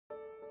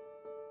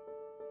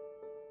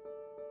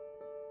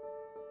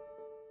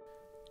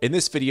In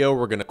this video,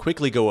 we're going to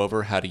quickly go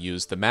over how to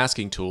use the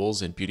masking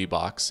tools in Beauty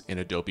Box in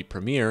Adobe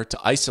Premiere to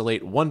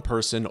isolate one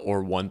person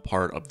or one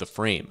part of the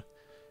frame.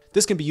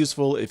 This can be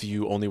useful if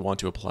you only want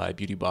to apply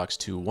Beauty Box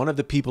to one of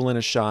the people in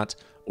a shot,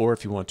 or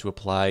if you want to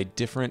apply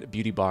different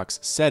Beauty Box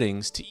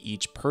settings to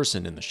each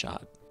person in the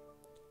shot.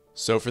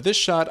 So for this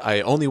shot,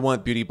 I only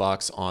want Beauty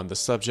Box on the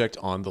subject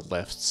on the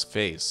left's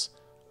face.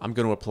 I'm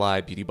going to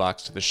apply Beauty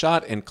Box to the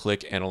shot and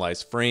click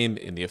Analyze Frame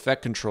in the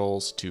effect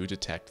controls to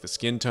detect the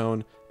skin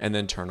tone, and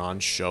then turn on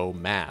Show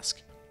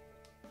Mask.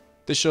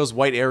 This shows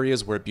white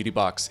areas where Beauty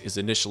Box is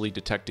initially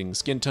detecting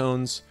skin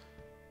tones,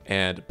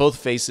 and both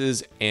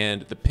faces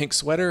and the pink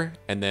sweater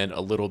and then a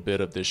little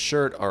bit of this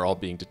shirt are all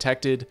being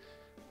detected.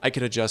 I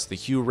can adjust the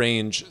hue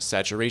range,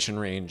 saturation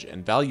range,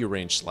 and value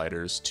range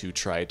sliders to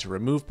try to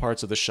remove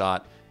parts of the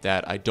shot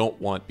that I don't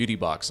want Beauty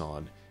Box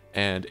on.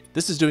 And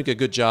this is doing a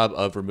good job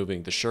of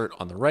removing the shirt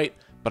on the right,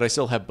 but I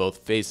still have both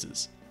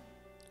faces.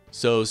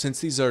 So since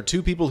these are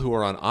two people who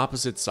are on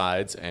opposite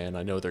sides and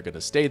I know they're going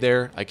to stay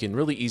there, I can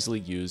really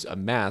easily use a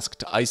mask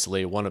to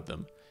isolate one of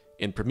them.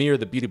 In Premiere,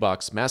 the Beauty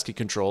Box masking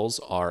controls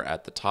are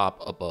at the top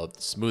above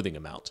the smoothing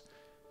amount.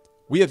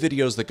 We have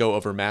videos that go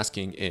over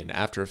masking in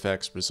After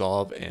Effects,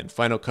 Resolve, and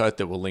Final Cut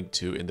that we'll link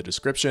to in the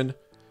description.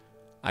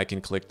 I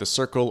can click the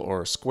circle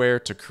or square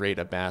to create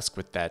a mask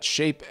with that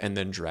shape and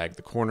then drag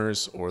the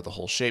corners or the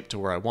whole shape to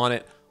where I want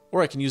it,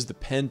 or I can use the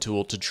pen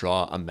tool to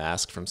draw a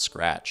mask from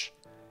scratch.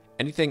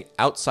 Anything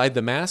outside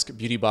the mask,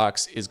 Beauty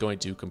Box is going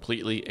to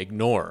completely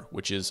ignore,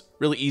 which is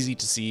really easy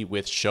to see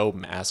with Show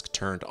Mask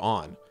turned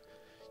on.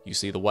 You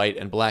see the white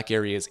and black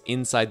areas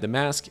inside the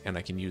mask, and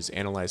I can use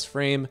Analyze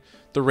Frame,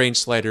 the range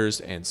sliders,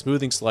 and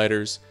smoothing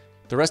sliders.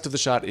 The rest of the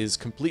shot is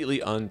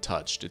completely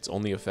untouched. It's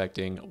only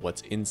affecting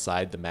what's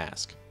inside the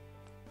mask.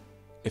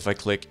 If I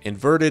click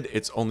inverted,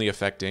 it's only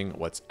affecting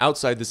what's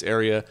outside this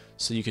area,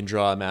 so you can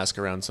draw a mask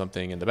around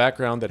something in the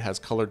background that has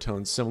color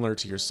tones similar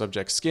to your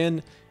subject's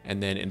skin,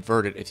 and then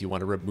invert it if you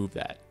want to remove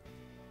that.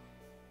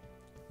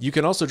 You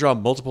can also draw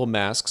multiple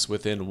masks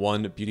within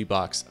one Beauty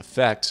Box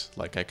effect,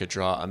 like I could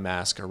draw a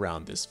mask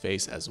around this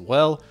face as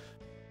well.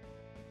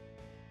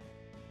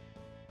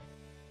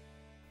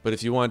 But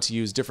if you want to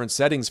use different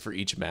settings for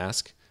each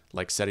mask,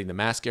 like setting the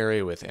mask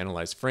area with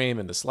Analyze Frame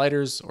and the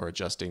sliders, or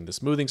adjusting the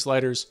smoothing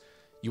sliders,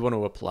 you want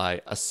to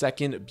apply a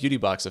second Beauty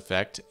Box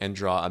effect and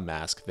draw a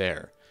mask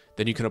there.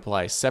 Then you can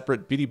apply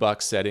separate Beauty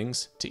Box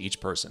settings to each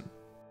person.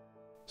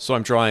 So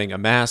I'm drawing a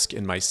mask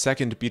in my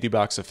second Beauty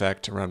Box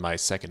effect around my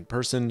second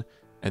person,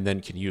 and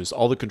then can use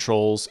all the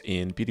controls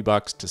in Beauty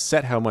Box to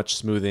set how much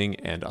smoothing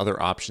and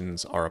other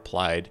options are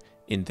applied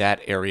in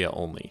that area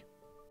only.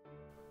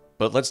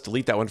 But let's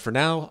delete that one for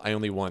now. I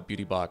only want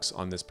Beauty Box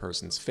on this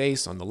person's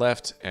face on the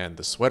left, and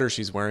the sweater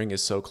she's wearing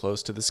is so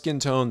close to the skin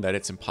tone that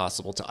it's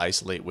impossible to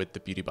isolate with the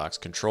Beauty Box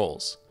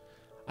controls.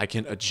 I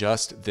can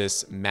adjust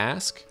this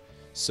mask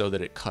so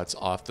that it cuts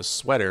off the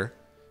sweater,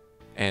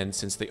 and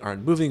since they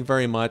aren't moving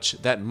very much,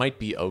 that might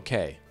be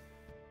okay.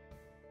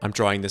 I'm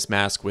drawing this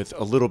mask with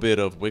a little bit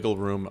of wiggle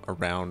room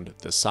around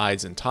the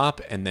sides and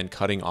top, and then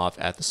cutting off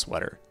at the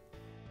sweater.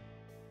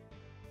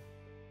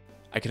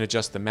 I can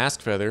adjust the mask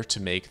feather to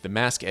make the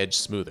mask edge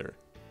smoother.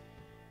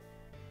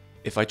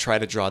 If I try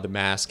to draw the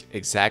mask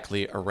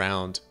exactly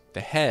around the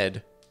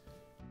head,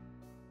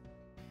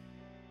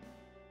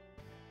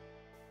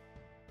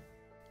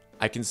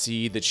 I can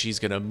see that she's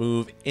going to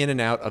move in and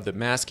out of the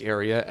mask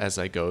area as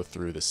I go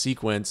through the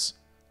sequence.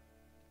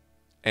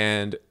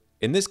 And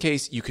in this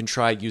case, you can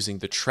try using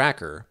the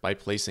tracker by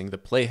placing the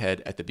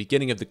playhead at the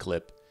beginning of the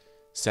clip,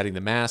 setting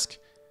the mask,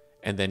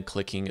 and then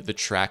clicking the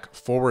Track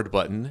Forward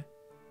button,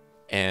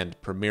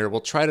 and Premiere will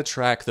try to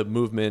track the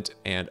movement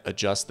and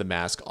adjust the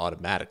mask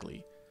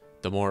automatically.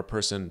 The more a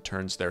person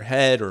turns their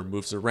head or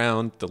moves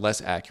around, the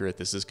less accurate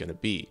this is going to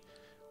be.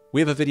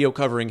 We have a video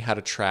covering how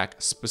to track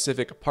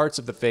specific parts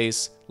of the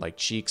face, like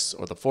cheeks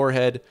or the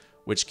forehead,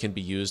 which can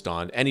be used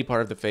on any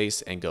part of the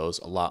face and goes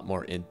a lot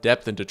more in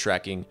depth into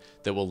tracking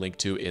that we'll link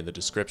to in the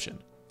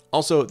description.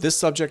 Also, this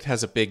subject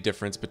has a big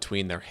difference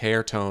between their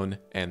hair tone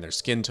and their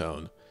skin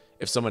tone.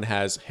 If someone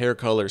has hair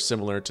color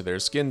similar to their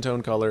skin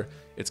tone color,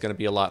 it's going to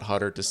be a lot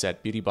harder to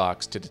set Beauty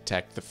Box to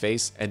detect the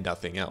face and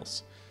nothing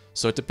else.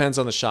 So it depends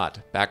on the shot,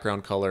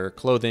 background color,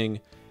 clothing,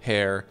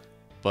 hair,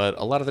 but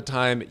a lot of the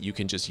time you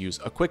can just use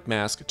a quick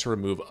mask to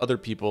remove other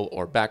people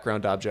or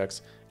background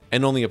objects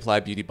and only apply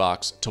Beauty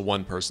Box to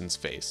one person's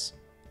face.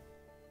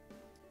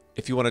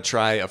 If you want to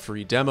try a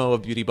free demo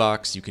of Beauty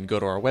Box, you can go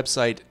to our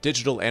website,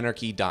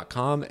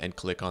 digitalanarchy.com, and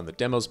click on the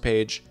demos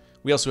page.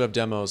 We also have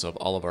demos of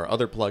all of our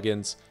other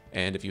plugins,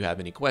 and if you have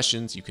any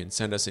questions, you can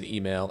send us an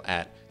email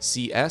at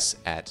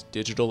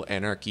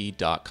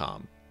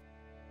cs@digitalanarchy.com.